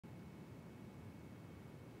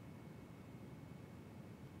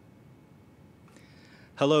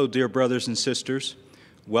Hello, dear brothers and sisters.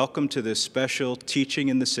 Welcome to this special Teaching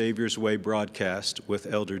in the Savior's Way broadcast with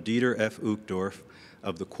Elder Uchtdorf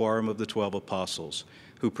of the Quorum of the 12 Apostles,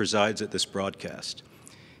 who presides at this broadcast.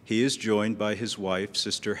 He is joined by his wife,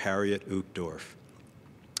 Sister Harriet Uchtdorf.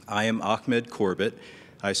 I am Ahmed Corbett.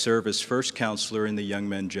 I serve as first counselor in the Young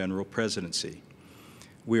Men General Presidency.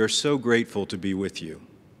 We are so grateful to be with you.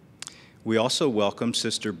 We also welcome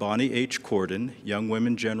Sister Bonnie H. Corden, Young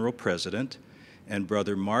Women General President, and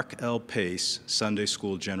Brother Mark L. Pace, Sunday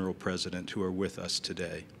School General President, who are with us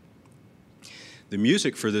today. The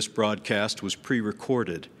music for this broadcast was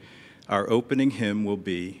pre-recorded. Our opening hymn will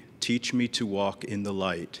be "Teach Me to Walk in the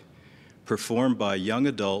Light," performed by young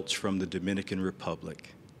adults from the Dominican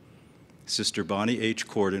Republic. Sister Bonnie H.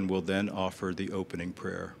 Corden will then offer the opening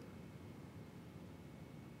prayer.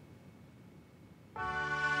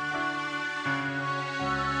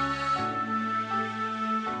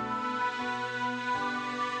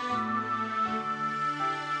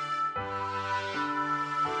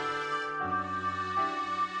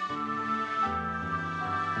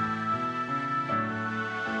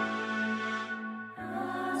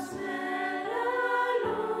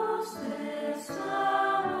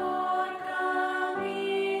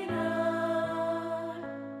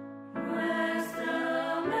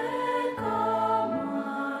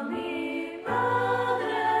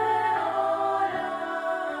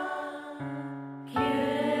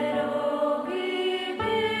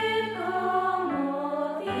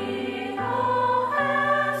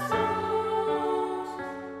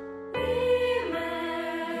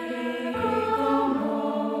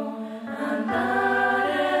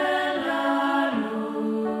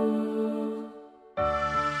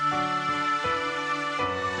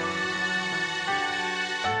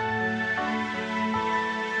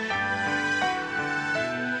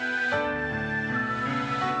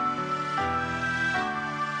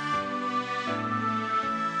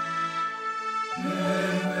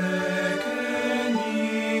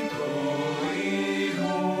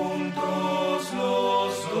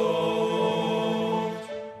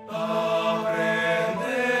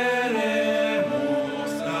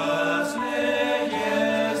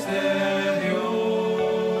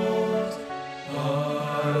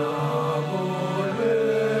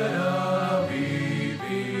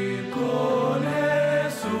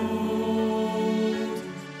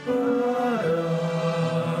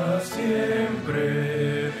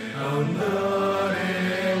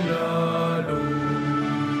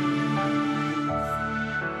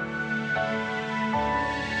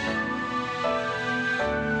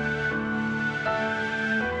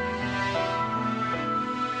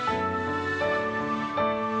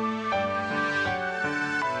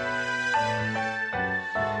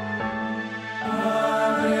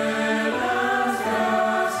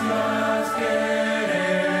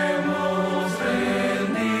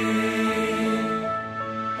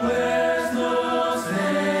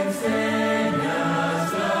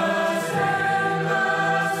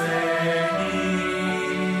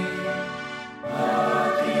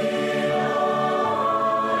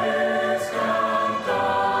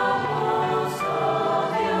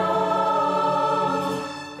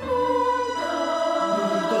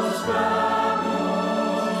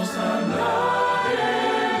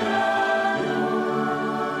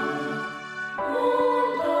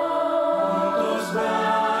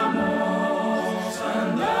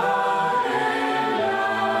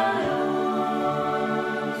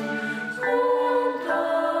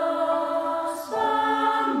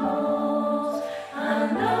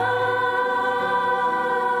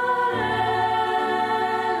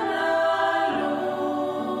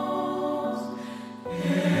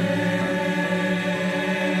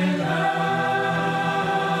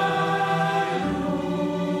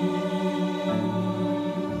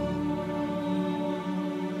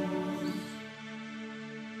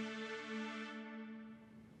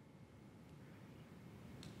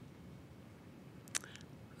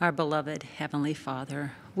 Our beloved Heavenly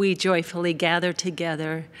Father, we joyfully gather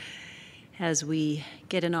together as we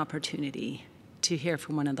get an opportunity to hear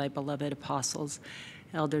from one of thy beloved apostles,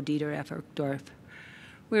 Elder Uchtdorf.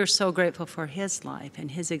 We are so grateful for his life and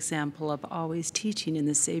his example of always teaching in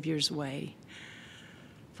the Savior's way.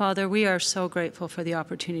 Father, we are so grateful for the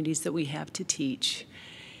opportunities that we have to teach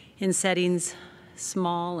in settings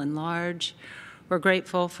small and large. We're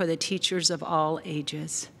grateful for the teachers of all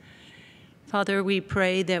ages. Father, we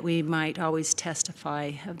pray that we might always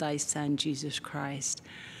testify of thy Son, Jesus Christ,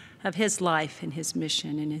 of his life and his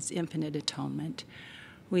mission and his infinite atonement.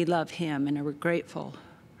 We love him and are grateful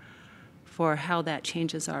for how that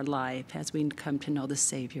changes our life as we come to know the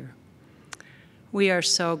Savior. We are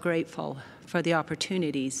so grateful for the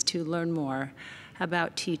opportunities to learn more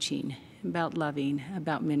about teaching, about loving,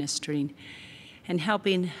 about ministering, and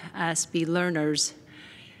helping us be learners,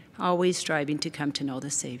 always striving to come to know the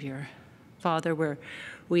Savior. Father,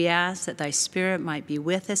 we ask that thy Spirit might be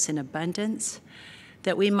with us in abundance,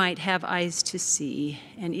 that we might have eyes to see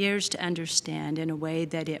and ears to understand in a way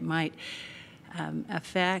that it might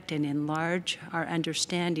affect and enlarge our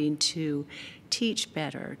understanding to teach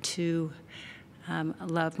better, to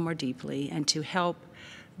love more deeply, and to help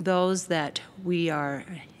those that we are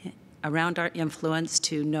around our influence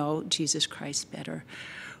to know Jesus Christ better.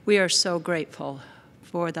 We are so grateful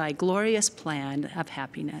for thy glorious plan of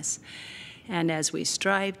happiness. And as we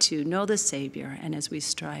strive to know the Savior, and as we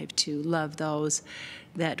strive to love those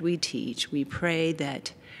that we teach, we pray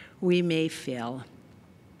that we may feel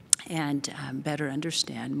and better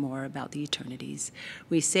understand more about the eternities.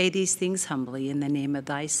 We say these things humbly in the name of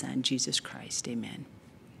thy Son, Jesus Christ. Amen.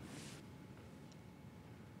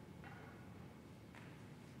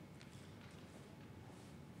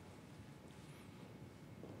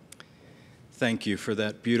 Thank you for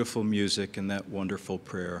that beautiful music and that wonderful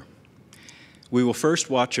prayer. We will first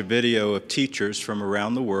watch a video of teachers from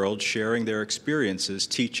around the world sharing their experiences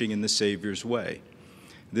teaching in the Savior's way.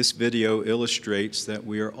 This video illustrates that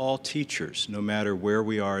we are all teachers, no matter where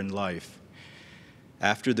we are in life.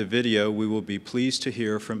 After the video, we will be pleased to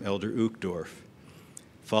hear from Elder Uchtdorf.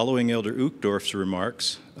 Following Elder Uchtdorf's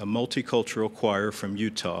remarks, a multicultural choir from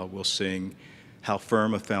Utah will sing "How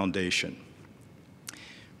Firm a Foundation."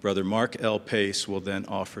 Brother Mark L. Pace will then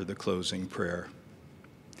offer the closing prayer.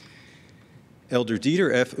 Elder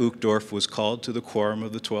Dieter F. Uchtdorf was called to the Quorum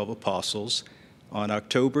of the 12 Apostles on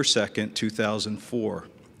October 2nd, 2004.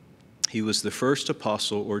 He was the first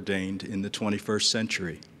apostle ordained in the 21st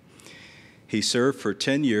century. He served for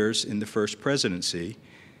 10 years in the First Presidency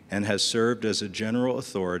and has served as a general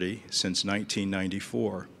authority since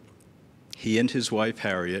 1994. He and his wife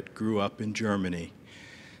Harriet grew up in Germany.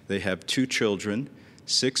 They have 2 children,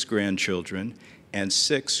 6 grandchildren, and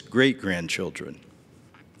 6 great-grandchildren.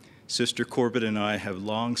 Sister Corbett and I have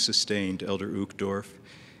long sustained Elder Uchtdorf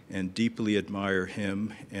and deeply admire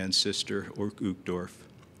him and Sister Uchtdorf.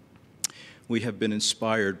 We have been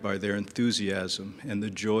inspired by their enthusiasm and the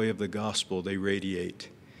joy of the gospel they radiate.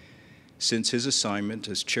 Since his assignment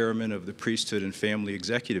as chairman of the Priesthood and Family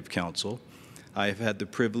Executive Council, I have had the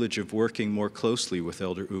privilege of working more closely with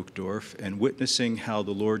Elder Uchtdorf and witnessing how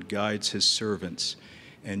the Lord guides his servants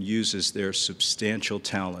and uses their substantial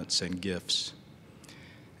talents and gifts.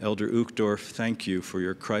 Elder Uchtdorf, thank you for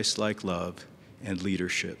your Christ-like love and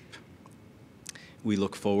leadership. We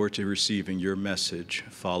look forward to receiving your message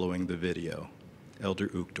following the video. Elder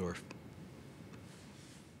Uchtdorf.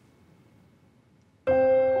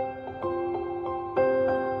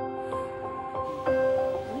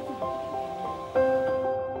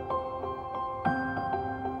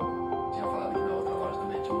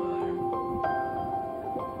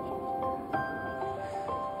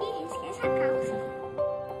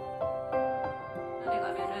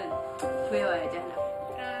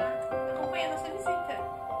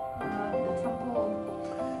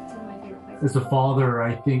 As a father,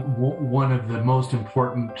 I think one of the most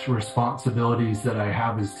important responsibilities that I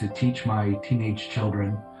have is to teach my teenage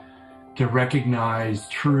children to recognize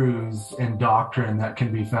truths and doctrine that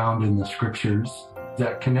can be found in the scriptures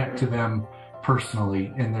that connect to them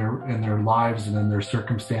personally in their lives and in their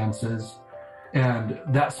circumstances. And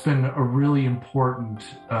that's been a really important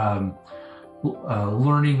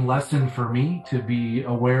learning lesson for me, to be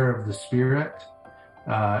aware of the Spirit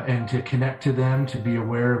and to connect to them, to be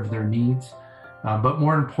aware of their needs, but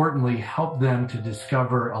more importantly, help them to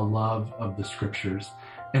discover a love of the scriptures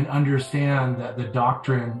and understand that the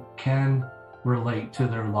doctrine can relate to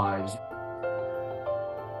their lives.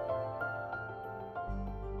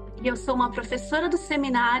 Eu sou uma professora do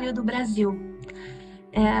seminário do Brasil.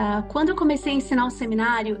 Quando eu comecei a ensinar o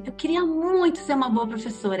seminário, eu queria muito ser uma boa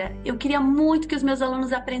professora. Eu queria muito que os meus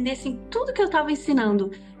alunos aprendessem tudo que eu estava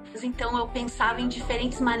ensinando. Então eu pensava em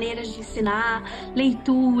diferentes maneiras de ensinar,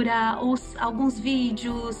 leitura, alguns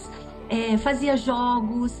vídeos, fazia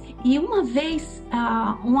jogos. E uma vez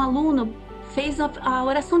um aluno fez a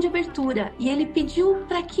oração de abertura e ele pediu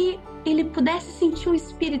para que ele pudesse sentir o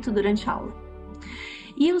Espírito durante a aula.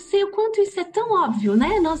 E eu sei o quanto isso é tão óbvio,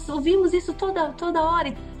 né? Nós ouvimos isso toda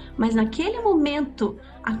hora. Mas naquele momento,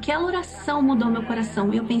 aquela oração mudou meu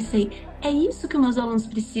coração. E eu pensei, é isso que meus alunos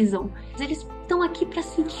precisam. Eles estão aqui para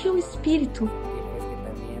sentir o Espírito.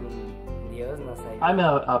 I'm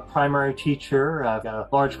a primary teacher. I've got a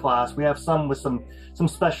large class. We have some with some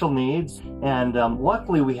special needs. And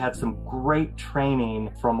luckily, we had some great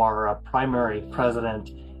training from our primary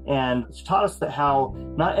president. And she taught us that how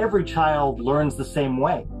not every child learns the same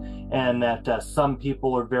way, and that some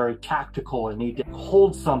people are very tactical and need to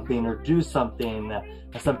hold something or do something.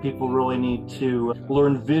 Some people really need to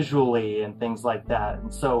learn visually and things like that.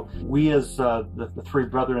 And so we, as the three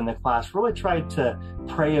brethren in the class, really tried to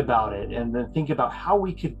pray about it and then think about how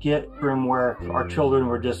we could get from where our children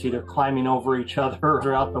were just either climbing over each other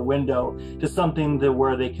or out the window to something that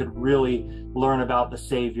where they could really learn about the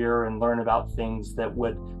Savior and learn about things that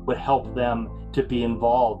would help them to be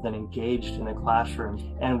involved and engaged in the classroom.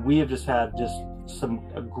 And we have just had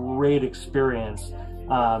a great experience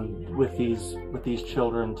with these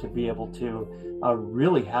children to be able to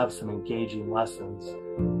really have some engaging lessons.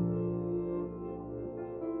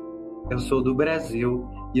 Eu sou do Brasil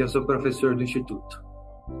e eu sou professor do Instituto.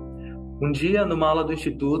 Dia, numa aula do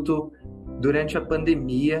Instituto, durante a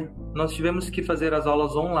pandemia, nós tivemos que fazer as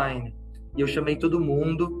aulas online. E eu chamei todo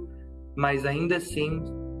mundo, mas ainda assim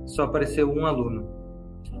só apareceu um aluno.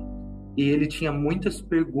 E ele tinha muitas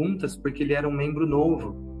perguntas porque ele era um membro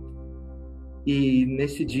novo. E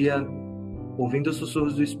nesse dia, ouvindo os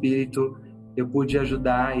sussurros do Espírito, eu pude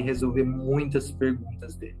ajudar e resolver muitas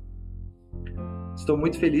perguntas dele. Estou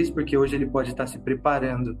muito feliz porque hoje ele pode estar se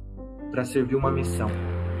preparando para servir uma missão.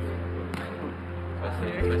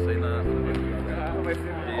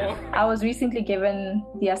 I was recently given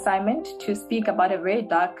the assignment to speak about a very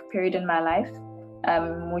dark period in my life,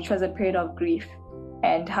 which was a period of grief.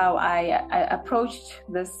 And how I approached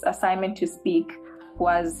this assignment to speak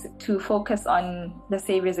was to focus on the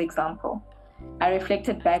Savior's example. I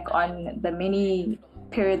reflected back on the many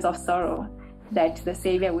periods of sorrow that the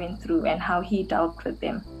Savior went through and how he dealt with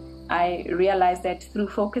them. I realized that through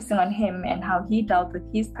focusing on him and how he dealt with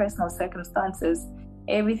his personal circumstances,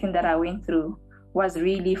 everything that I went through was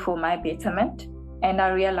really for my betterment. And I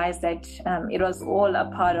realized that it was all a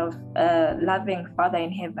part of a loving Father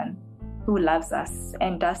in heaven who loves us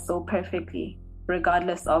and does so perfectly,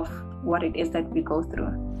 regardless of what it is that we go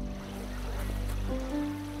through.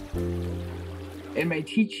 In my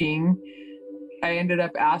teaching, I ended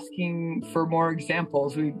up asking for more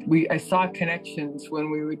examples. I saw connections when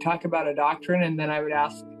we would talk about a doctrine, and then I would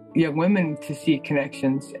ask young women to see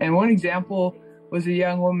connections. And one example was a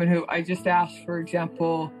young woman who I just asked, for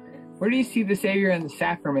example, where do you see the Savior in the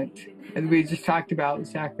sacrament? And we just talked about the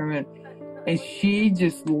sacrament. And she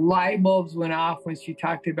just, light bulbs went off when she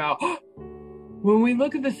talked about, when we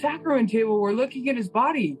look at the sacrament table, we're looking at his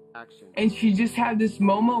body. And she just had this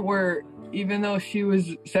moment where, even though she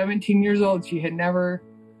was 17 years old, she had never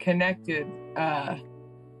connected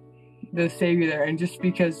the Savior there. And just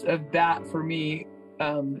because of that, for me,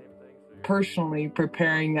 personally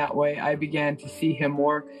preparing that way, I began to see him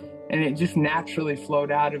more, and it just naturally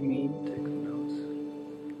flowed out of me.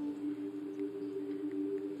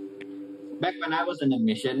 Back when I was in a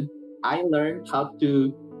mission, I learned how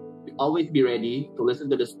to always be ready to listen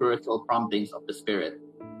to the spiritual promptings of the Spirit.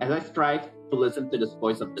 As I strive to listen to the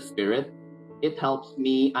voice of the Spirit, it helps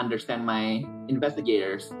me understand my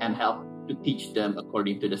investigators and help to teach them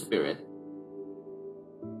according to the Spirit.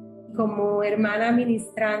 Como hermana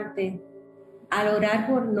ministrante, al orar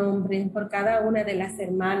por nombre por cada una de las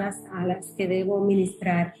hermanas a las que debo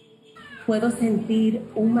ministrar, puedo sentir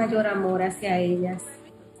un mayor amor hacia ellas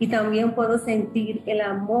y también puedo sentir el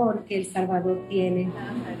amor que el Salvador tiene.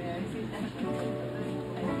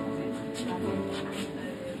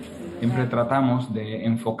 Siempre tratamos de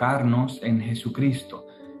enfocarnos en Jesucristo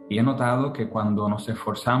y he notado que cuando nos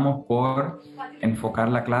esforzamos por enfocar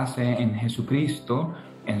la clase en Jesucristo,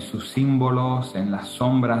 en sus símbolos, en las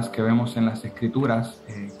sombras que vemos en las escrituras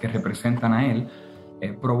que representan a Él,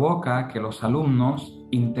 provoca que los alumnos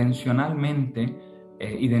intencionalmente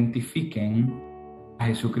identifiquen a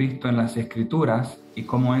Jesucristo en las escrituras y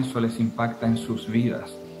cómo eso les impacta en sus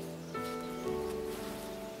vidas.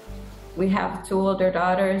 We have two older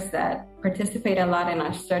daughters that participate a lot in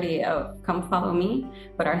our study of Come Follow Me,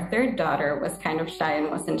 but our third daughter was kind of shy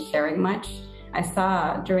and wasn't sharing much. I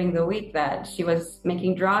saw during the week that she was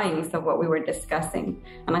making drawings of what we were discussing,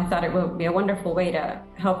 and I thought it would be a wonderful way to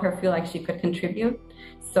help her feel like she could contribute.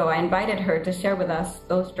 So I invited her to share with us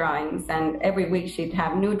those drawings, and every week she'd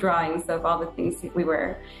have new drawings of all the things we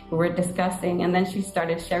were discussing, and then she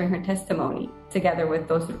started sharing her testimony together with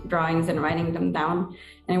those drawings and writing them down.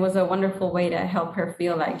 And it was a wonderful way to help her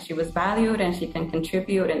feel like she was valued and she can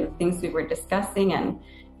contribute in the things we were discussing, and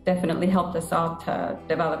definitely helped us all to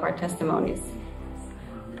develop our testimonies.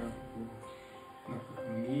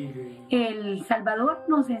 El Salvador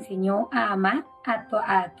nos enseñó a amar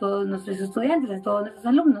a todos nuestros estudiantes, a todos nuestros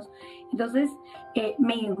alumnos. Entonces,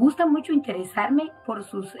 me gusta mucho interesarme por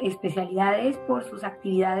sus especialidades, por sus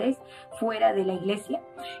actividades fuera de la iglesia.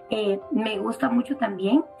 Me gusta mucho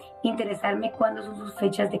también interesarme cuándo son sus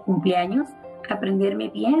fechas de cumpleaños, aprenderme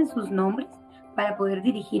bien sus nombres para poder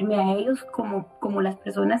dirigirme a ellos como las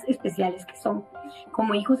personas especiales que son,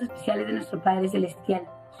 como hijos especiales de nuestro Padre Celestial.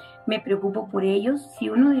 Me preocupo por ellos. Si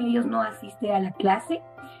uno de ellos no asiste a la clase,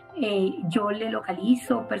 yo le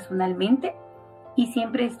localizo personalmente y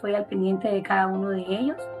siempre estoy al pendiente de cada uno de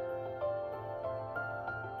ellos.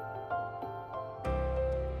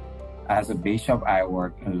 As a bishop, I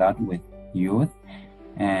work a lot with youth,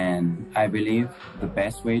 and I believe the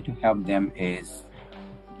best way to help them is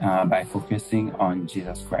by focusing on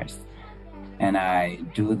Jesus Christ. And I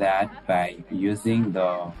do that by using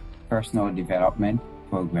the personal development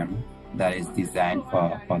program that is designed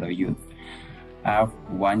for the youth. I have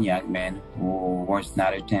one young man who was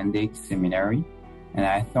not attending seminary, and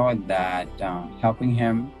I thought that helping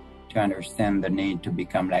him to understand the need to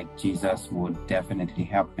become like Jesus would definitely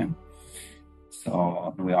help him.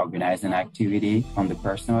 So we organized an activity on the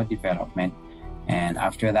personal development, and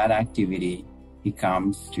after that activity, he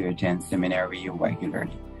comes to attend seminary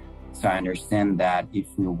regularly. So I understand that if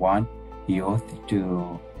we want youth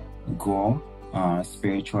to grow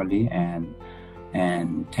spiritually and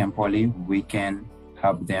temporally, we can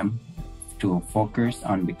help them to focus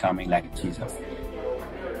on becoming like Jesus.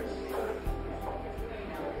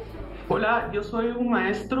 Hola, yo soy un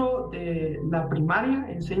maestro de la primaria,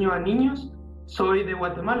 enseño a niños, soy de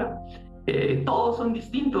Guatemala. Todos son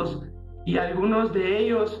distintos y algunos de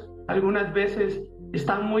ellos algunas veces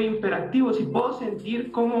están muy hiperactivos y puedo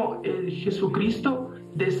sentir cómo Jesucristo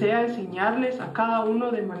desea enseñarles a cada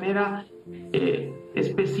uno de manera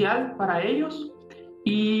especial para ellos.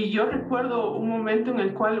 Y yo recuerdo un momento en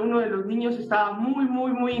el cual uno de los niños estaba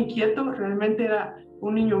muy inquieto, realmente era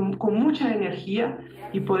un niño con mucha energía,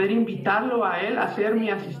 y poder invitarlo a él a ser mi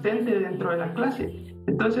asistente dentro de la clase.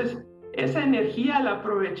 Entonces, esa energía la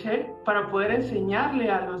aproveché para poder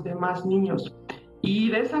enseñarle a los demás niños. Y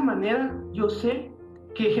de esa manera yo sé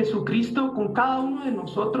que Jesucristo con cada uno de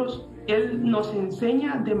nosotros, Él nos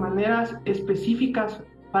enseña de maneras específicas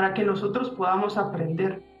para que nosotros podamos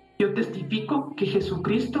aprender. Yo testifico que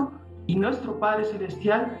Jesucristo y nuestro Padre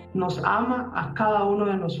Celestial nos ama a cada uno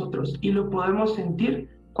de nosotros y lo podemos sentir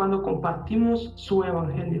cuando compartimos su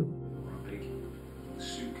evangelio.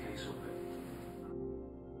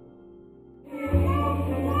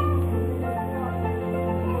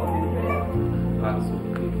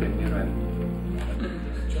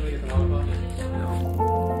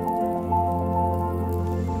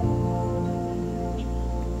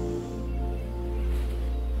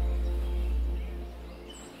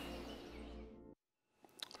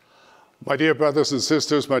 My dear brothers and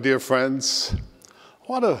sisters, my dear friends,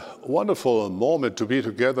 what a wonderful moment to be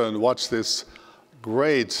together and watch this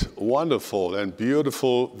great, wonderful, and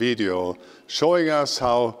beautiful video showing us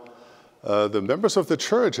how the members of the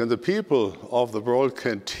church and the people of the world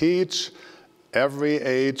can teach every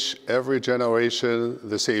age, every generation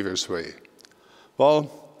the Savior's way. Well,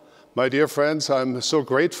 my dear friends, I'm so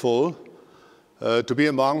grateful to be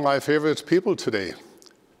among my favorite people today,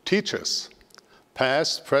 teachers.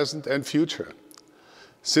 Past, present, and future.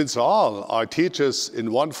 Since all are teachers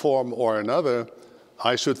in one form or another,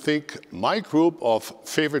 I should think my group of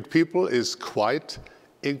favorite people is quite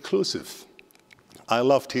inclusive. I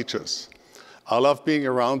love teachers. I love being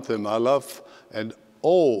around them. I love and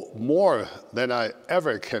owe more than I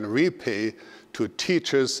ever can repay to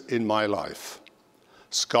teachers in my life.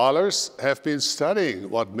 Scholars have been studying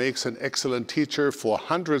what makes an excellent teacher for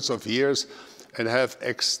hundreds of years and have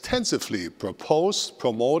extensively proposed,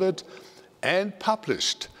 promoted, and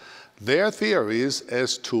published their theories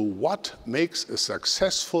as to what makes a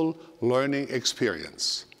successful learning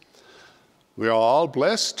experience. We are all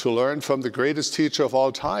blessed to learn from the greatest teacher of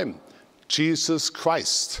all time, Jesus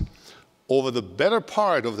Christ. Over the better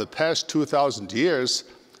part of the past 2,000 years,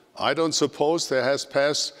 I don't suppose there has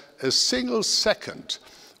passed a single second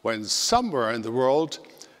when somewhere in the world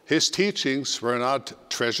his teachings were not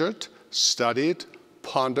treasured, studied,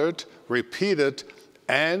 pondered, repeated,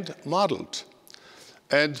 and modeled.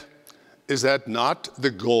 And is that not the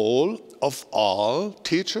goal of all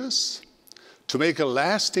teachers? To make a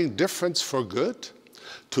lasting difference for good?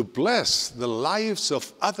 To bless the lives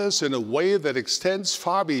of others in a way that extends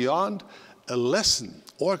far beyond a lesson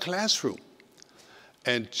or a classroom?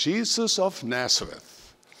 And Jesus of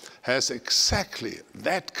Nazareth has exactly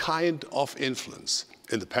that kind of influence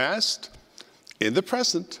in the past, in the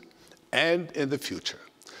present, and in the future.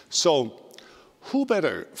 So, who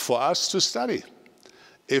better for us to study?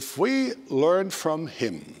 If we learn from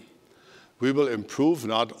him, we will improve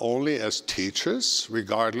not only as teachers,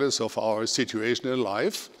 regardless of our situation in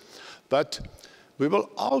life, but we will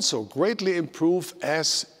also greatly improve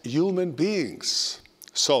as human beings.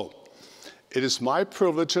 So, it is my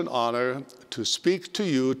privilege and honor to speak to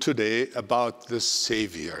you today about the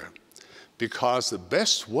Savior, because the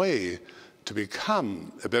best way to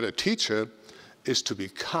become a better teacher is to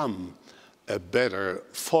become a better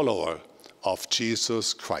follower of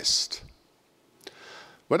Jesus Christ.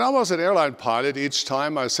 When I was an airline pilot, each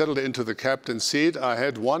time I settled into the captain's seat, I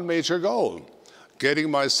had one major goal: getting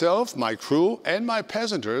myself, my crew, and my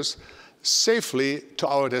passengers safely to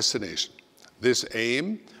our destination. This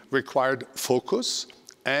aim required focus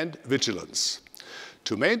and vigilance.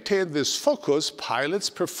 To maintain this focus, pilots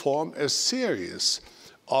perform a series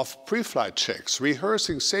of pre-flight checks,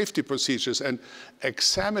 rehearsing safety procedures and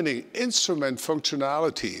examining instrument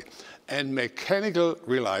functionality and mechanical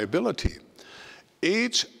reliability.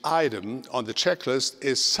 Each item on the checklist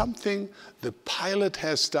is something the pilot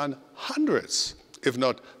has done hundreds, if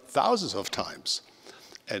not thousands of times.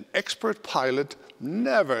 An expert pilot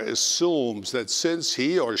never assumes that since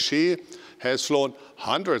he or she has flown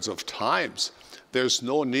hundreds of times, there's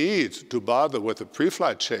no need to bother with a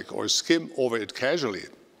pre-flight check or skim over it casually.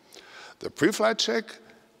 The pre-flight check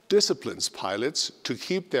disciplines pilots to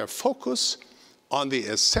keep their focus on the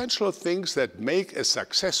essential things that make a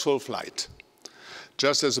successful flight.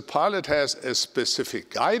 Just as a pilot has a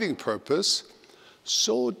specific guiding purpose,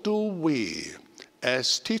 so do we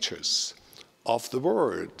as teachers of the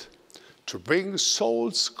Word to bring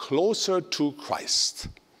souls closer to Christ.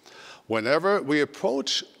 Whenever we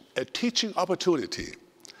approach a teaching opportunity,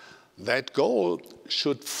 that goal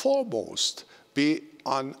should foremost be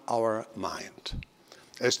on our mind.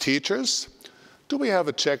 As teachers, do we have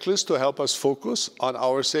a checklist to help us focus on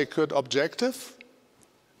our sacred objective?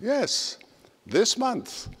 Yes. This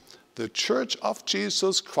month, the Church of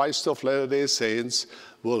Jesus Christ of Latter-day Saints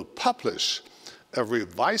will publish a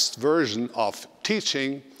revised version of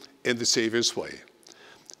Teaching in the Saviour's Way.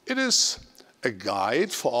 It is a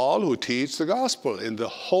guide for all who teach the gospel in the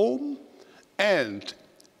home and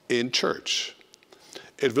in church.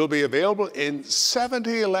 It will be available in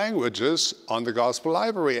 70 languages on the Gospel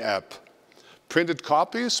Library app. Printed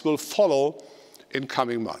copies will follow in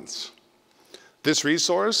coming months. This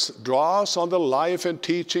resource draws on the life and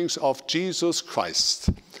teachings of Jesus Christ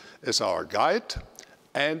as our guide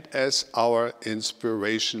and as our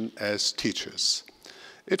inspiration as teachers.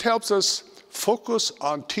 It helps us focus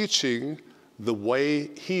on teaching the way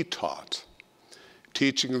he taught.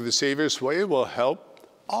 Teaching in the Savior's way will help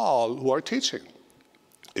all who are teaching.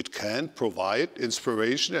 It can provide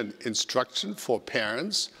inspiration and instruction for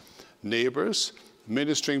parents, neighbors,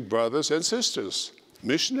 ministering brothers and sisters,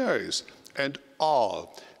 missionaries, and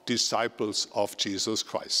all disciples of Jesus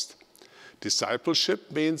Christ. Discipleship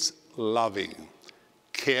means loving,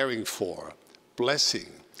 caring for, blessing,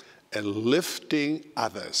 and lifting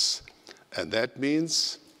others. And that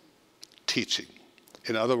means teaching.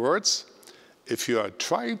 In other words, if you are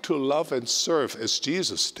trying to love and serve as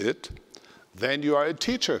Jesus did, then you are a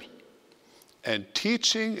teacher. And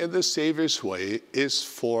teaching in the Savior's way is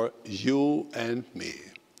for you and me.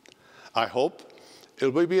 I hope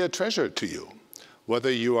it will be a treasure to you,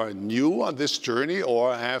 whether you are new on this journey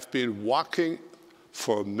or have been walking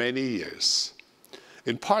for many years.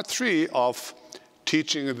 In part 3 of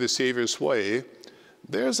Teaching in the Savior's Way,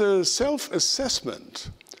 there's a self-assessment,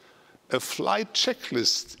 a flight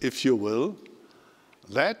checklist, if you will,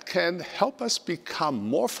 that can help us become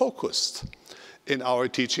more focused in our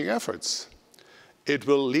teaching efforts. It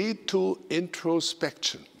will lead to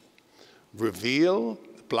introspection, reveal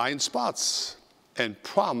blind spots, and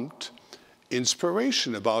prompt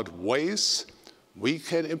inspiration about ways we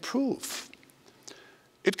can improve.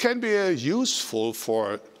 It can be useful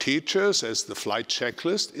for teachers as the flight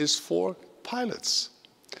checklist is for pilots.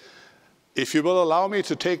 If you will allow me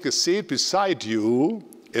to take a seat beside you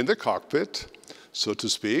in the cockpit, so to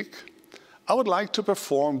speak, I would like to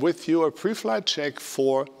perform with you a pre-flight check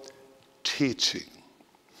for teaching.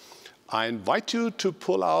 I invite you to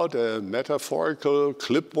pull out a metaphorical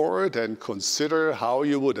clipboard and consider how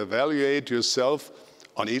you would evaluate yourself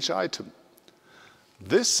on each item.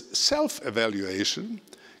 This self-evaluation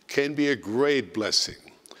can be a great blessing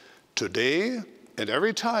today and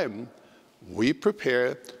every time we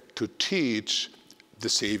prepare to teach the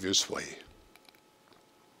Savior's way.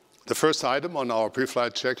 The first item on our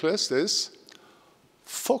pre-flight checklist is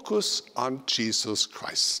focus on Jesus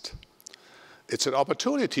Christ. It's an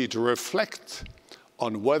opportunity to reflect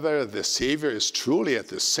on whether the Savior is truly at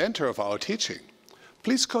the center of our teaching,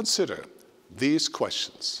 please consider these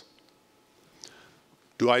questions.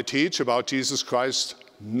 Do I teach about Jesus Christ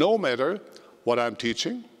no matter what I'm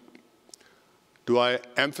teaching? Do I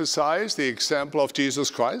emphasize the example of Jesus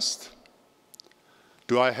Christ?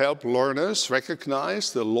 Do I help learners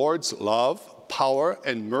recognize the Lord's love, power,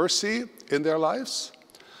 and mercy in their lives?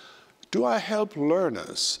 Do I help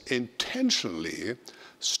learners intentionally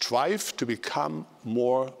strive to become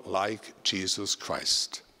more like Jesus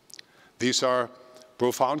Christ? These are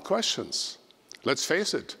profound questions. Let's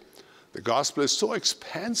face it, the gospel is so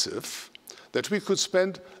expansive that we could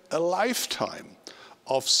spend a lifetime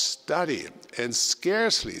of study and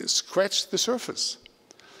scarcely scratch the surface.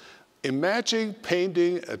 Imagine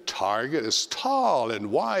painting a target as tall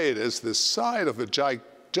and wide as the side of a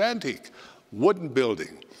gigantic wooden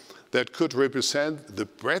building that could represent the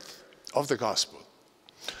breadth of the gospel.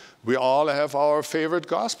 We all have our favorite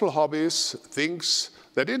gospel hobbies, things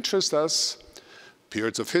that interest us,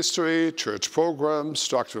 periods of history, church programs,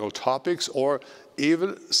 structural topics, or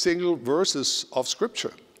even single verses of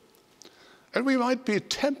Scripture. And we might be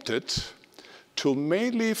tempted to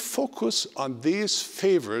mainly focus on these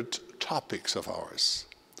favorite topics of ours.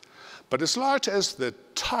 But as large as the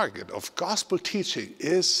target of gospel teaching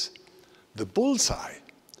is the bullseye,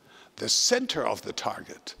 the center of the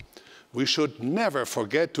target, we should never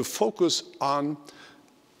forget to focus on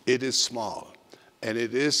it is small, and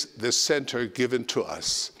it is the center given to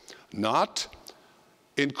us, not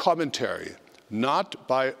in commentary, not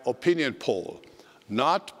by opinion poll,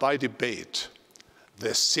 not by debate.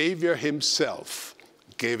 The Savior himself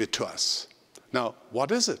gave it to us. Now,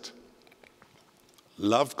 what is it?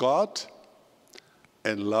 Love God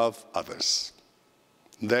and love others.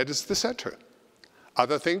 That is the center.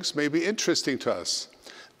 Other things may be interesting to us.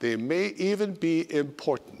 They may even be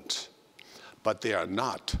important, but they are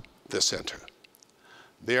not the center.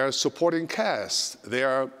 They are supporting cast. They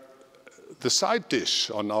are the side dish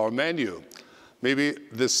on our menu, maybe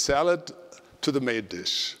the salad to the main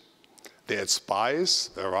dish. They add spice,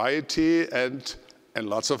 variety, and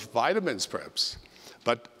lots of vitamins perhaps,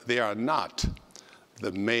 but they are not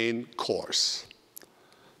the main course.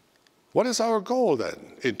 What is our goal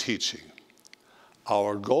then in teaching?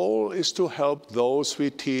 Our goal is to help those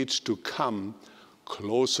we teach to come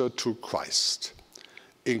closer to Christ,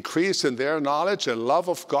 increase in their knowledge and love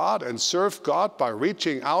of God, and serve God by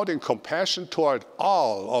reaching out in compassion toward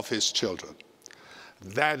all of his children.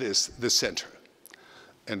 That is the center.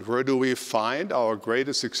 And where do we find our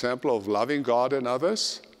greatest example of loving God and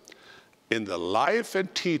others? In the life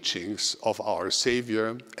and teachings of our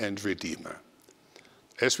Savior and Redeemer.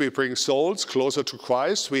 As we bring souls closer to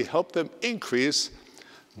Christ, we help them increase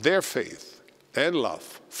their faith and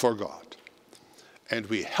love for God. And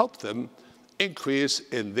we help them increase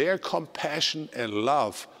in their compassion and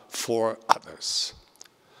love for others.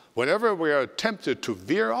 Whenever we are tempted to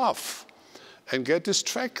veer off and get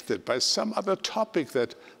distracted by some other topic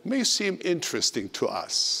that may seem interesting to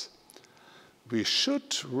us, we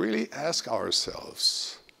should really ask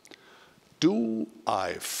ourselves, do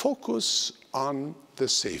I focus on the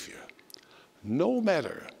Savior, no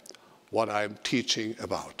matter what I'm teaching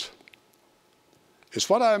about? Is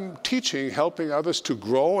what I'm teaching helping others to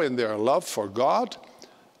grow in their love for God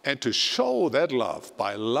and to show that love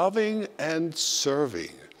by loving and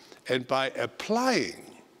serving and by applying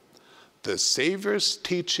the Savior's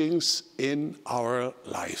teachings in our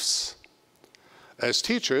lives? As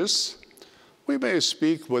teachers, we may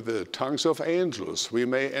speak with the tongues of angels. We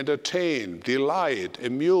may entertain, delight,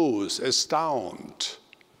 amuse, astound.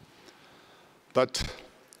 But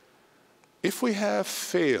if we have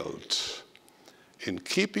failed in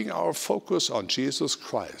keeping our focus on Jesus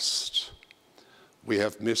Christ, we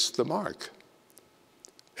have missed the mark.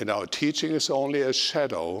 And our teaching is only a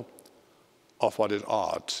shadow of what it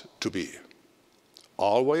ought to be.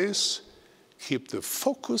 Always keep the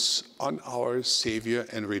focus on our Savior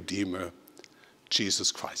and Redeemer,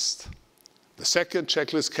 Jesus Christ. The second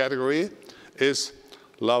checklist category is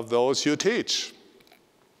love those you teach.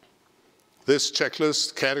 This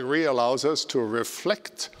checklist category allows us to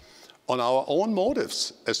reflect on our own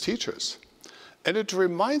motives as teachers. And it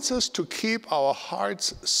reminds us to keep our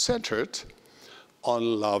hearts centered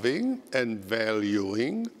on loving and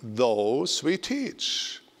valuing those we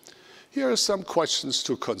teach. Here are some questions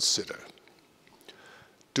to consider.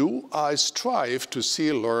 Do I strive to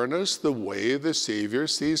see learners the way the Savior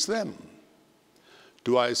sees them?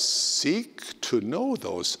 Do I seek to know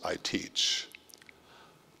those I teach,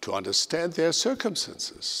 to understand their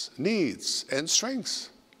circumstances, needs, and strengths?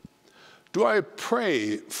 Do I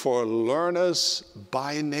pray for learners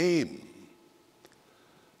by name?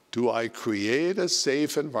 Do I create a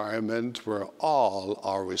safe environment where all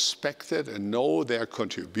are respected and know their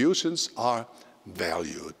contributions are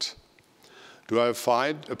valued? Do I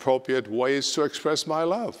find appropriate ways to express my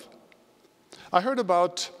love? I heard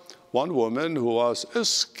about one woman who was a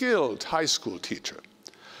skilled high school teacher.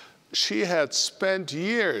 She had spent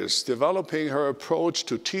years developing her approach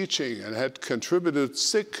to teaching and had contributed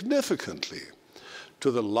significantly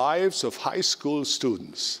to the lives of high school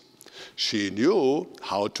students. She knew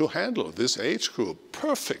how to handle this age group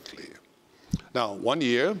perfectly. Now, one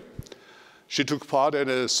year, she took part in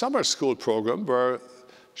a summer school program where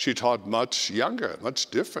she taught much younger, much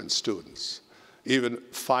different students, even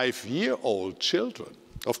 5-year-old children.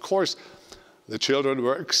 Of course, the children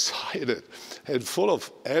were excited and full of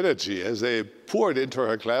energy as they poured into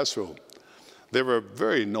her classroom. They were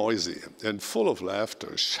very noisy and full of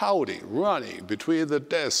laughter, shouting, running between the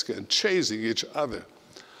desk and chasing each other.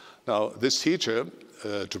 Now, this teacher,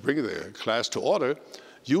 to bring the class to order,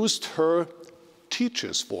 used her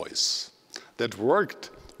teacher's voice that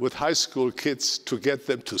worked with high school kids to get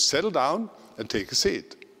them to settle down and take a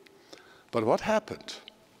seat. But what happened?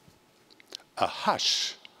 A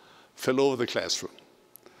hush fell over the classroom.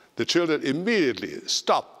 The children immediately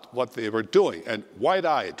stopped what they were doing and,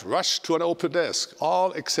 wide-eyed, rushed to an open desk,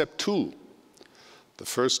 all except 2. The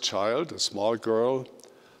first child, a small girl,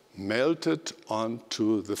 melted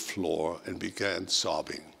onto the floor and began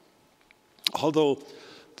sobbing. Although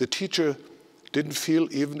the teacher didn't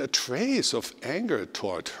feel even a trace of anger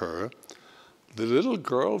toward her, the little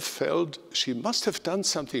girl felt she must have done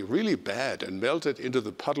something really bad and melted into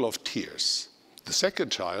the puddle of tears. The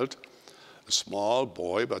second child, a small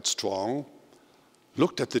boy but strong,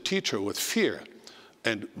 looked at the teacher with fear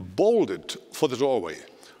and bolted for the doorway,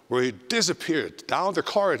 where he disappeared down the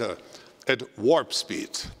corridor at warp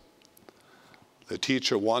speed. The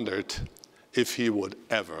teacher wondered if he would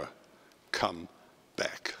ever come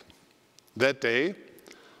back. That day,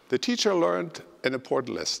 the teacher learned an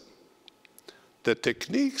important lesson. The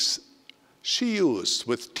techniques she used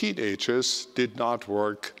with teenagers did not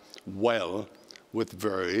work well with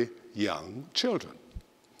very young children.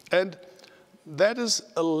 And that is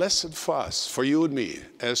a lesson for us, for you and me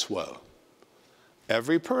as well.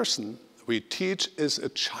 Every person we teach is a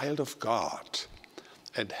child of God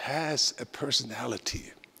and has a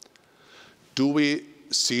personality. Do we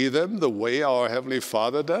see them the way our Heavenly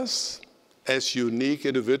Father does, as unique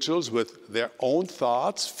individuals with their own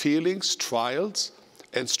thoughts, feelings, trials,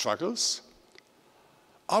 and struggles?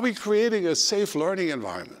 Are we creating a safe learning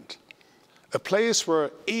environment, a place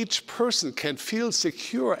where each person can feel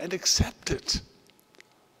secure and accepted?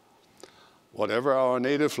 Whatever our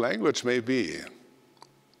native language may be,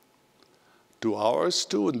 do our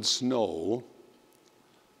students know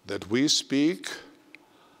that we speak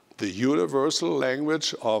the universal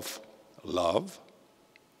language of love,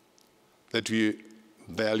 that we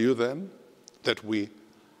value them, that we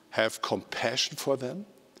have compassion for them,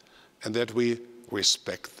 and that we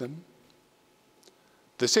respect them?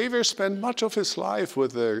 The Savior spent much of his life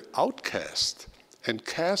with the outcast and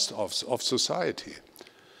cast-offs of society.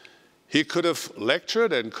 He could have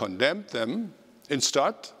lectured and condemned them.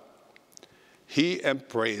 Instead, he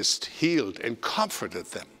embraced, healed, and comforted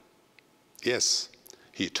them. Yes,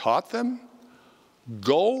 he taught them,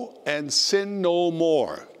 go and sin no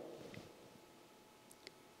more.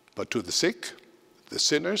 But to the sick, the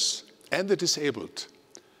sinners, and the disabled,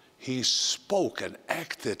 he spoke and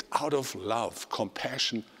acted out of love,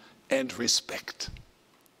 compassion, and respect.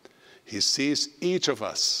 He sees each of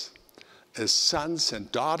us as sons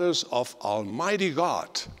and daughters of Almighty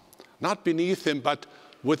God, not beneath him, but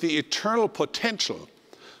with the eternal potential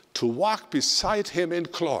to walk beside him in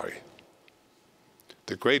glory.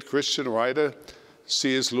 The great Christian writer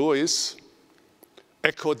C.S. Lewis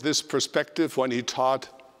echoed this perspective when he taught,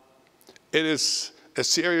 it is a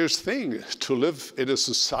serious thing to live in a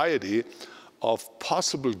society of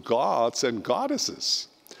possible gods and goddesses.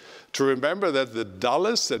 To remember that the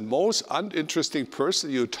dullest and most uninteresting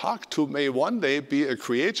person you talk to may one day be a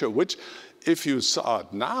creature, which, if you saw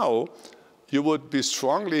it now, you would be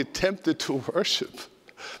strongly tempted to worship.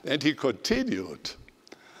 And he continued,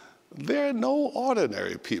 they're no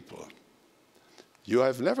ordinary people. You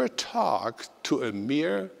have never talked to a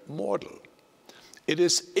mere mortal. It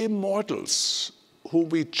is immortals whom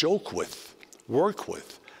we joke with, work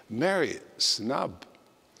with, marry, snub,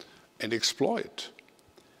 and exploit.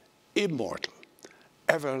 Immortal,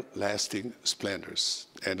 everlasting splendors.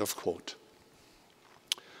 End of quote.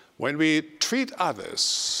 When we treat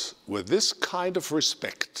others with this kind of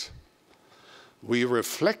respect, we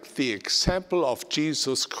reflect the example of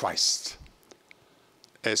Jesus Christ.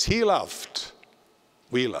 As he loved,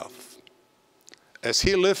 we love. As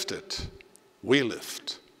he lifted, we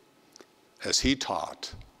lift. As he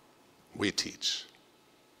taught, we teach.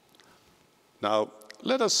 Now,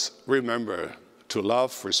 let us remember to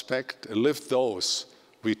love, respect, and lift those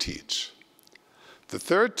we teach. The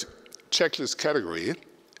third checklist category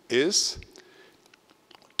is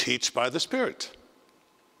teach by the Spirit.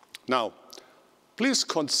 Now, please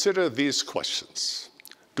consider these questions.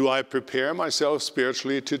 Do I prepare myself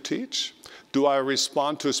spiritually to teach? Do I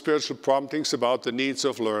respond to spiritual promptings about the needs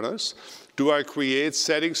of learners? Do I create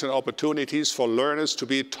settings and opportunities for learners to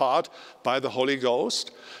be taught by the Holy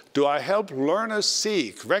Ghost? Do I help learners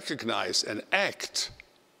seek, recognize, and act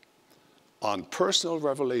on personal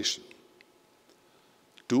revelation?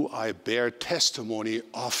 Do I bear testimony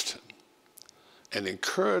often and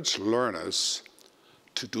encourage learners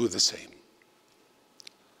to do the same?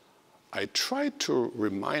 I try to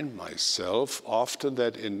remind myself often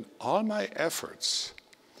that in all my efforts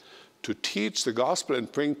to teach the gospel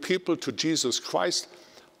and bring people to Jesus Christ,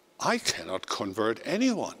 I cannot convert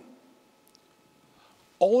anyone.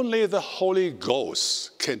 Only the Holy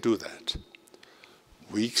Ghost can do that.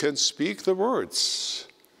 We can speak the words,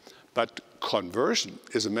 but conversion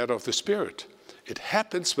is a matter of the Spirit. It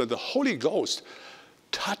happens when the Holy Ghost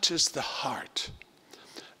touches the heart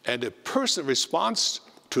and a person responds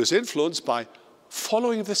to his influence by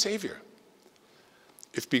following the Savior.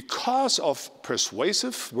 If because of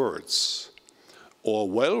persuasive words or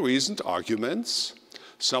well-reasoned arguments,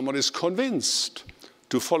 someone is convinced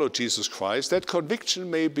to follow Jesus Christ, that conviction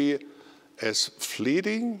may be as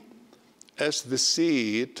fleeting as the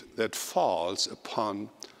seed that falls upon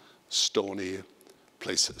stony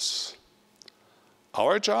places.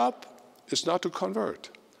 Our job is not to convert.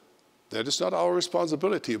 That is not our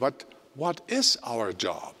responsibility. But what is our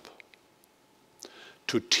job?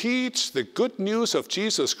 To teach the good news of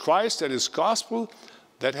Jesus Christ and his gospel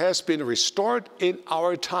that has been restored in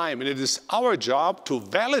our time. And it is our job to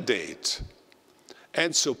validate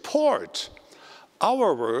and support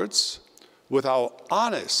our words with our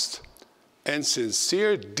honest and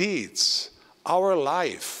sincere deeds, our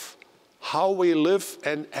life, how we live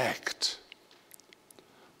and act.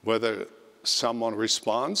 Whether someone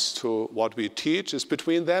responds to what we teach is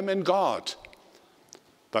between them and God.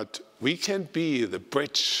 But we can be the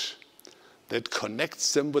bridge that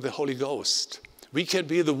connects them with the Holy Ghost. We can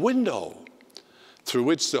be the window through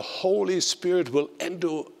which the Holy Spirit will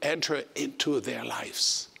enter into their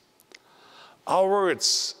lives. Our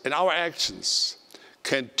words and our actions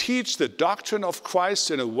can teach the doctrine of Christ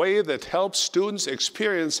in a way that helps students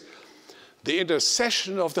experience the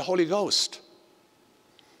intercession of the Holy Ghost.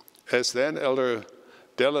 As then Elder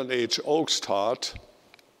Dallin H. Oakes taught,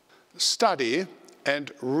 study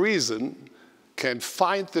and reason can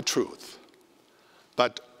find the truth,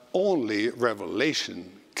 but only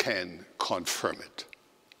revelation can confirm it.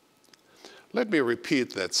 Let me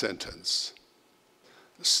repeat that sentence.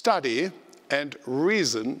 Study and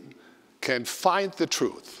reason can find the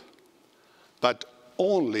truth, but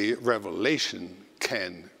only revelation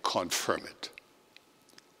can confirm it.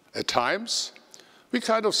 At times, we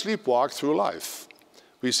kind of sleepwalk through life.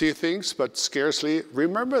 We see things but scarcely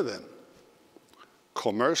remember them.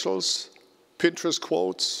 Commercials, Pinterest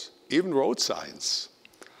quotes, even road signs.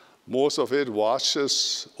 Most of it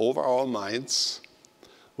washes over our minds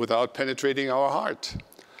without penetrating our heart.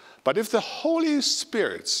 But if the Holy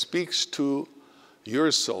Spirit speaks to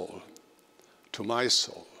your soul, to my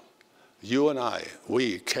soul, you and I,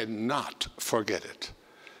 we cannot forget it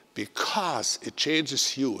because it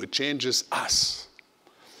changes you, it changes us.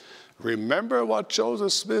 Remember what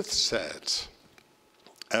Joseph Smith said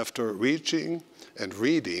after reaching and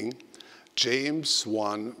reading James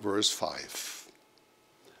 1, verse 5.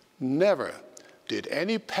 Never did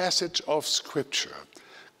any passage of Scripture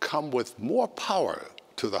come with more power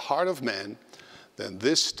to the heart of man than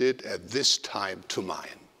this did at this time to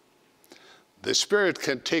mine. The Spirit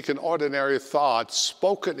can take an ordinary thought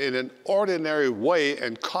spoken in an ordinary way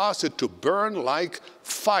and cause it to burn like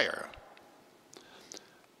fire.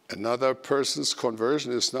 Another person's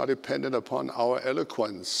conversion is not dependent upon our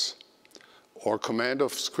eloquence or command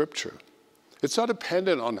of Scripture. It's not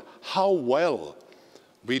dependent on how well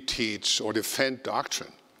we teach or defend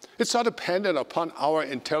doctrine. It's not dependent upon our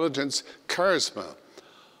intelligence, charisma,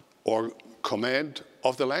 or command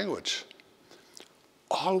of the language.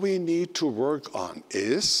 All we need to work on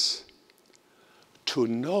is to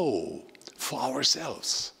know for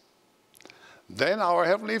ourselves. Then our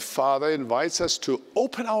Heavenly Father invites us to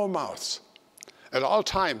open our mouths at all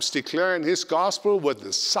times, declaring his gospel with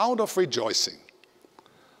the sound of rejoicing.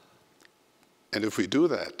 And if we do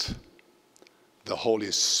that, the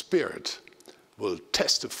Holy Spirit will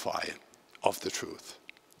testify of the truth.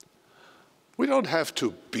 We don't have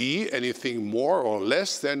to be anything more or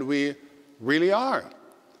less than we really are.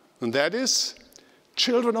 And that is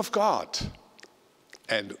children of God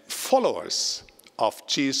and followers of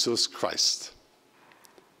Jesus Christ.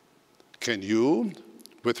 Can you,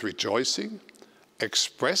 with rejoicing,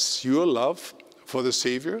 express your love for the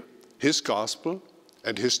Savior, his gospel,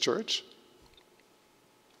 and his church?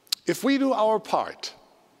 If we do our part,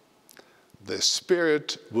 the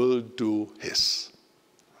Spirit will do his.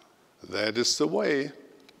 That is the way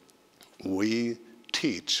we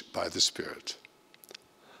teach by the Spirit.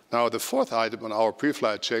 Now, the fourth item on our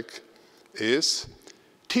pre-flight check is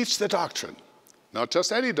teach the doctrine. Not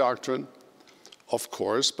just any doctrine, of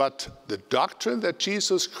course, but the doctrine that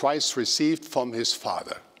Jesus Christ received from his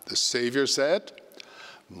Father. The Savior said,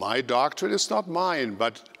 "My doctrine is not mine,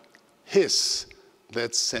 but his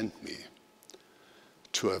that sent me."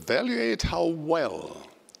 To evaluate how well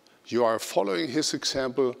you are following his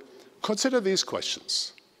example, consider these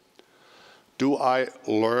questions. Do I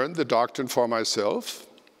learn the doctrine for myself?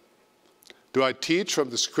 Do I teach from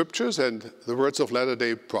the scriptures and the words of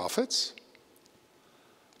latter-day prophets?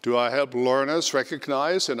 Do I help learners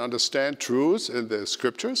recognize and understand truths in the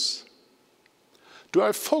scriptures? Do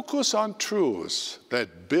I focus on truths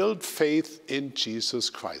that build faith in Jesus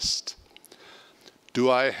Christ? Do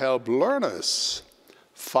I help learners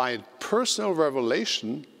find personal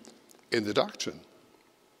revelation in the doctrine?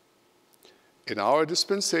 In our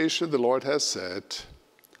dispensation, the Lord has said,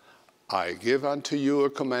 "I give unto you a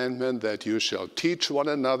commandment that you shall teach one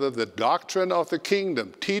another the doctrine of the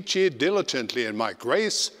kingdom. Teach ye diligently, and my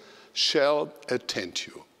grace shall attend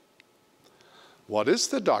you." What is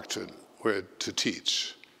the doctrine we're to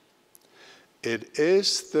teach? It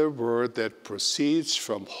is the word that proceeds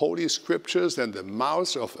from Holy Scriptures and the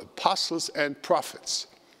mouths of apostles and prophets.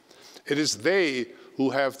 It is they who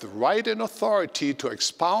have the right and authority to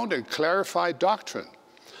expound and clarify doctrine.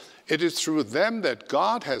 It is through them that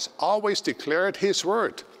God has always declared his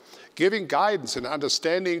word, giving guidance and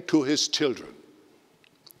understanding to his children.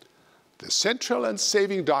 The central and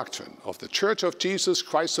saving doctrine of the Church of Jesus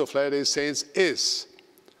Christ of Latter-day Saints is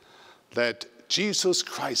that Jesus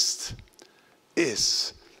Christ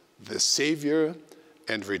is the Savior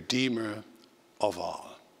and Redeemer of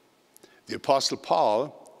all. The Apostle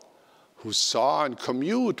Paul, who saw and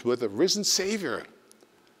communed with the risen Savior,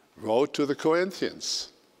 wrote to the Corinthians,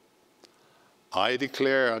 "I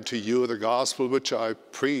declare unto you the gospel which I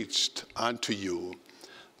preached unto you,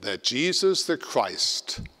 that Jesus the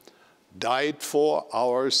Christ died for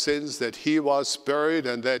our sins, that he was buried,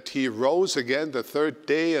 and that he rose again the third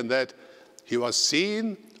day, and that he was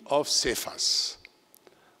seen of Cephas,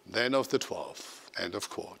 then of the 12." End of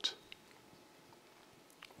quote.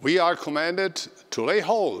 We are commanded to lay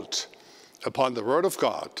hold upon the word of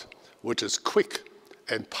God, which is quick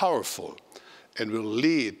and powerful, and will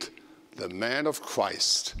lead the man of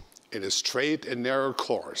Christ in a straight and narrow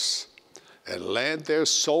course, and land their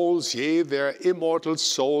souls, yea, their immortal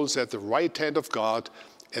souls, at the right hand of God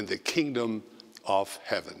in the kingdom of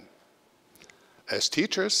heaven. As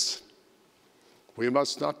teachers, we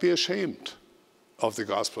must not be ashamed of the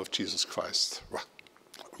gospel of Jesus Christ.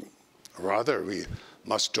 Rather, we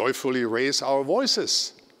must joyfully raise our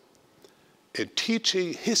voices in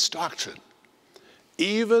teaching his doctrine,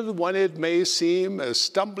 even when it may seem a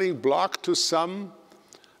stumbling block to some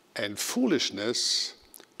and foolishness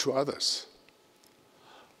to others.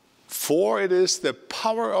 For it is the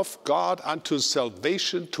power of God unto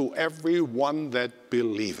salvation to every one that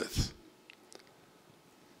believeth.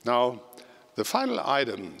 Now, the final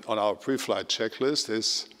item on our pre-flight checklist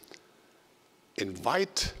is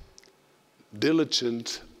invite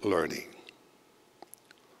diligent learning.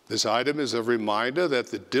 This item is a reminder that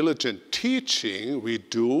the diligent teaching we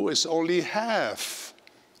do is only half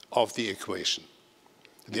of the equation.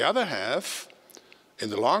 The other half, in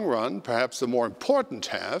the long run, perhaps the more important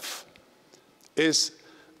half, is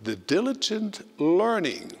the diligent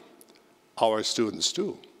learning our students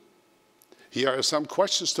do. Here are some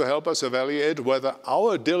questions to help us evaluate whether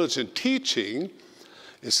our diligent teaching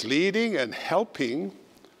is leading and helping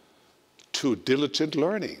to diligent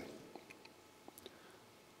learning.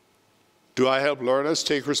 Do I help learners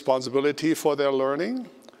take responsibility for their learning?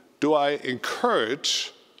 Do I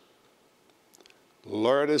encourage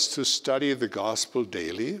learners to study the gospel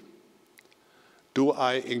daily? Do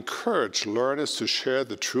I encourage learners to share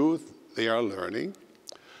the truth they are learning?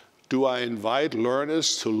 Do I invite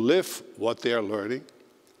learners to live what they are learning?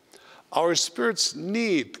 Our spirits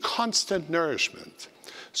need constant nourishment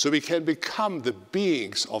so we can become the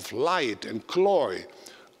beings of light and glory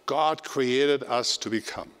God created us to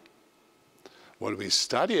become. when we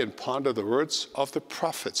study and ponder the words of the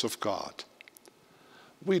prophets of God.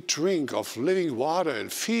 We drink of living water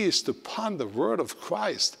and feast upon the word of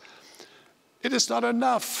Christ. It is not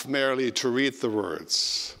enough merely to read the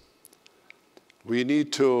words. We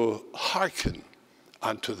need to hearken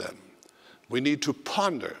unto them. We need to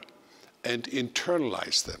ponder and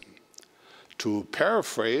internalize them. To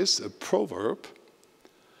paraphrase a proverb,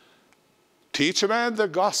 teach a man the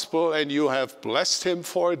gospel and you have blessed him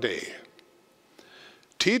for a day.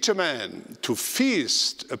 Teach a man to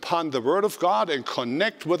feast upon the word of God and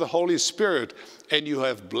connect with the Holy Spirit, and you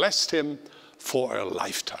have blessed him for a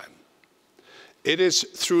lifetime. It is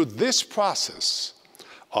through this process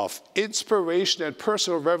of inspiration and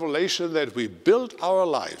personal revelation that we build our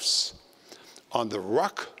lives on the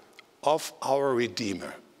rock of our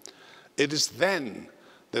Redeemer. It is then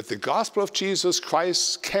that the gospel of Jesus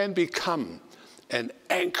Christ can become an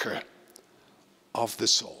anchor of the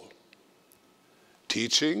soul.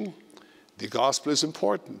 Teaching the gospel is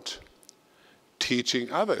important. Teaching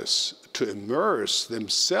others to immerse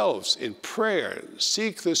themselves in prayer,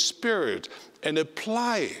 seek the Spirit, and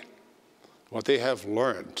apply what they have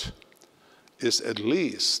learned is at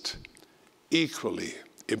least equally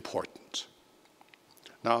important.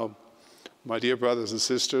 Now, my dear brothers and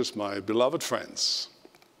sisters, my beloved friends,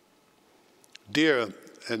 dear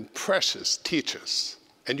and precious teachers,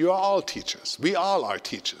 and you are all teachers, we all are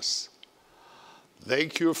teachers.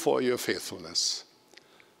 Thank you for your faithfulness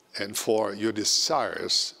and for your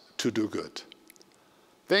desires to do good.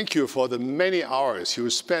 Thank you for the many hours you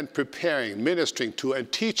spent preparing, ministering to,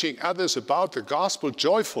 and teaching others about the gospel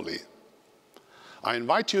joyfully. I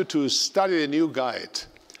invite you to study the new guide,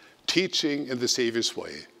 Teaching in the Saviour's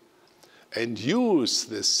Way, and use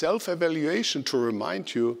this self-evaluation to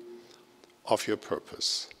remind you of your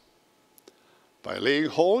purpose. By laying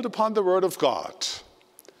hold upon the Word of God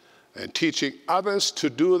and teaching others to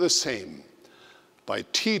do the same, by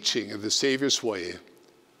teaching in the Saviour's way,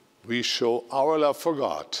 we show our love for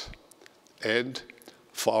God and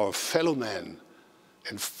for our fellow men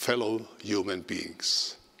and fellow human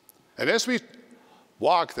beings. And as we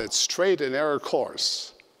walk that straight and narrow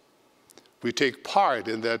course, we take part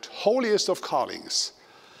in that holiest of callings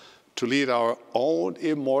to lead our own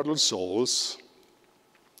immortal souls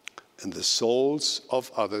and the souls of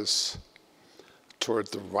others toward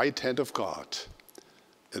the right hand of God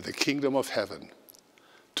in the kingdom of heaven,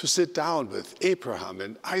 to sit down with Abraham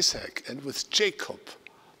and Isaac and with Jacob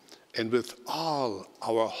and with all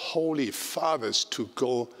our holy fathers to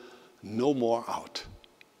go no more out.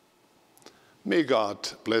 May God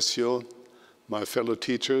bless you, my fellow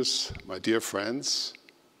teachers, my dear friends,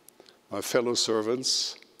 my fellow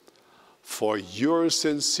servants, for your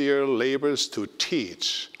sincere labors to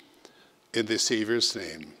teach in the Savior's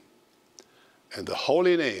name, in the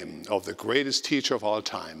holy name of the greatest teacher of all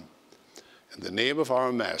time, in the name of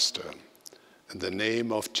our Master, in the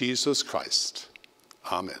name of Jesus Christ.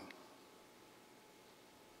 Amen.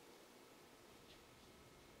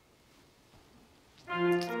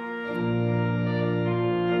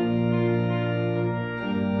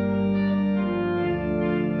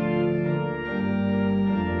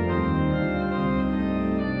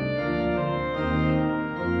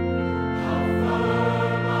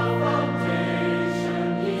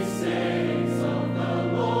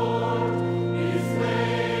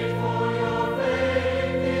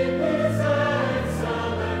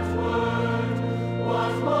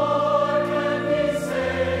 What more can we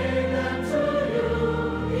say than to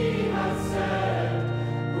you?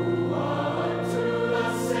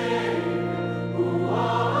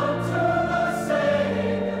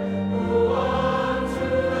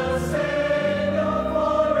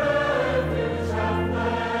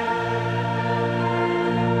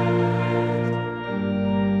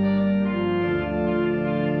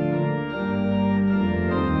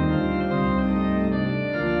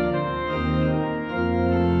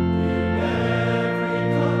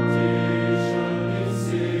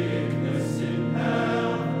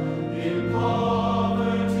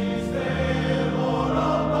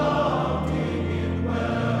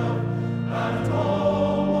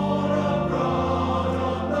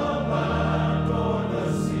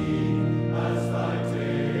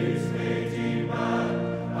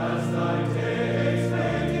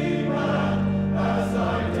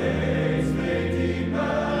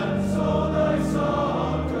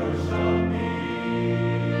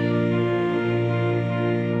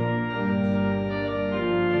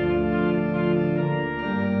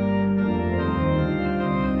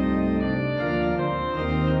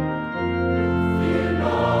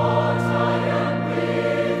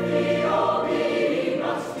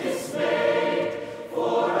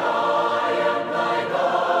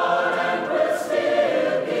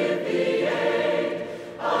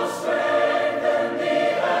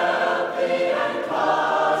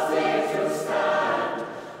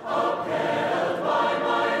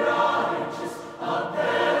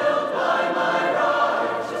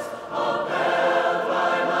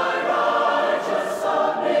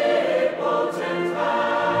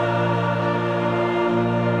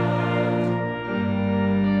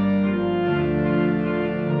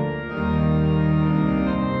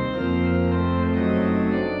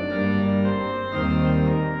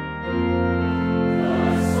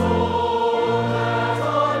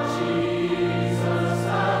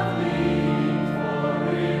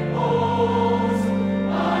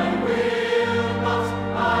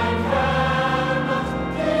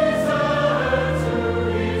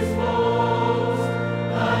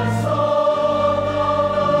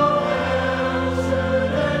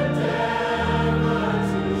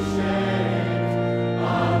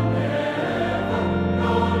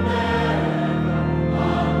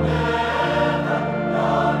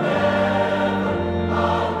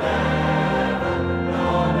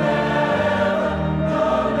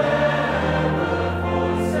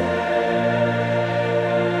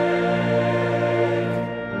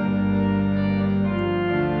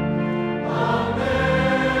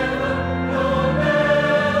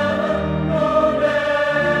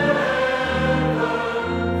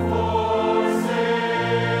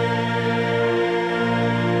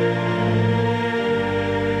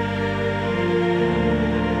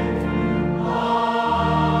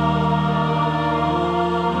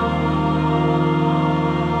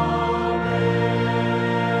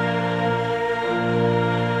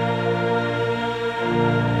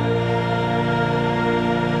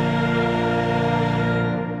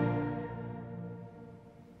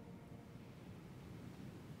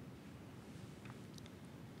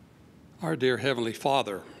 Our dear Heavenly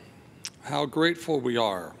Father, how grateful we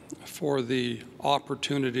are for the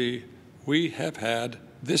opportunity we have had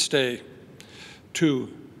this day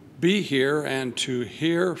to be here and to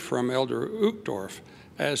hear from Elder Uchtdorf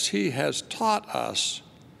as he has taught us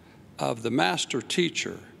of the master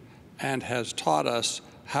teacher and has taught us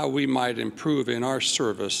how we might improve in our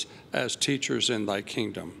service as teachers in thy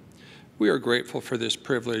kingdom. We are grateful for this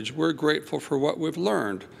privilege. We're grateful for what we've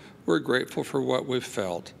learned. We're grateful for what we've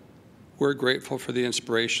felt. We're grateful for the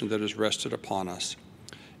inspiration that has rested upon us.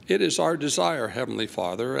 It is our desire, Heavenly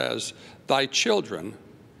Father, as thy children,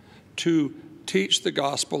 to teach the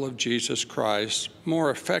gospel of Jesus Christ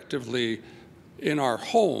more effectively in our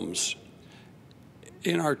homes,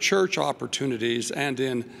 in our church opportunities, and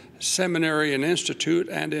in seminary and institute,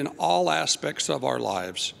 and in all aspects of our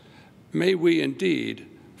lives. May we indeed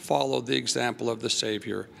follow the example of the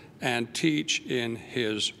Savior and teach in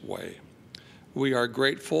his way. We are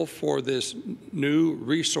grateful for this new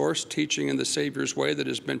resource, Teaching in the Savior's Way, that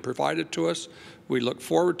has been provided to us. We look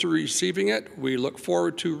forward to receiving it. We look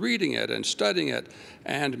forward to reading it and studying it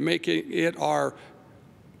and making it our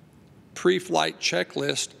pre-flight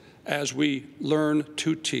checklist as we learn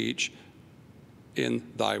to teach in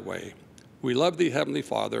thy way. We love thee, Heavenly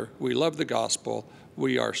Father. We love the gospel.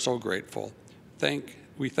 We are so grateful.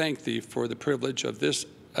 We thank thee for the privilege of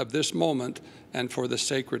this moment and for the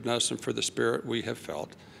sacredness and for the spirit we have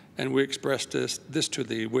felt. And we express this to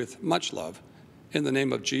thee with much love. In the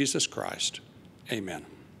name of Jesus Christ, amen.